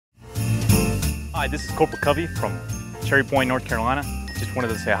Hi, this is Corporal Covey from Cherry Point, North Carolina. Just wanted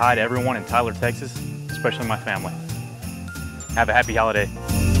to say hi to everyone in Tyler, Texas, especially my family. Have a happy holiday.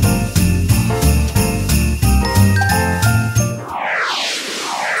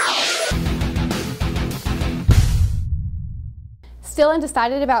 Still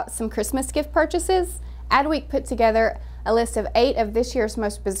undecided about some Christmas gift purchases? Adweek put together a list of 8 of this year's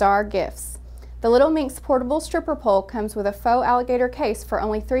most bizarre gifts. The Little Minx portable stripper pole comes with a faux alligator case for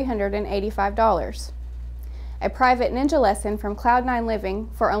only $385. A private ninja lesson from Cloud9 Living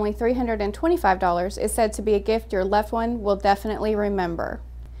for only $325 is said to be a gift your loved one will definitely remember.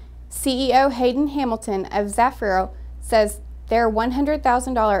 CEO Hayden Hamilton of Zafiro says their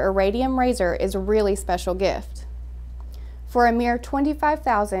 $100,000 Iridium razor is a really special gift. For a mere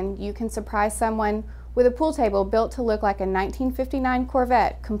 $25,000, you can surprise someone with a pool table built to look like a 1959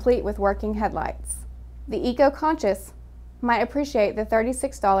 Corvette, complete with working headlights. The eco-conscious might appreciate the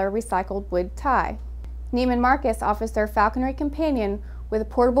 $36 recycled wood tie. Neiman Marcus offers their falconry companion with a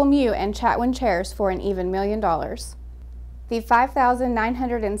portable Mew and Chatwin chairs for an even $1 million. The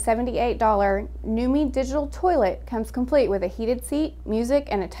 $5,978 Numi digital toilet comes complete with a heated seat, music,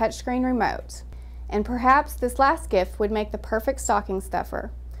 and a touchscreen remote. And perhaps this last gift would make the perfect stocking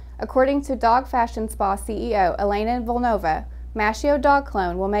stuffer. According to Dog Fashion Spa CEO Elena Volnova, Mashio Dog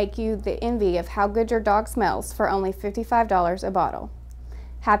Clone will make you the envy of how good your dog smells for only $55 a bottle.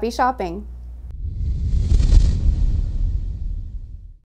 Happy shopping!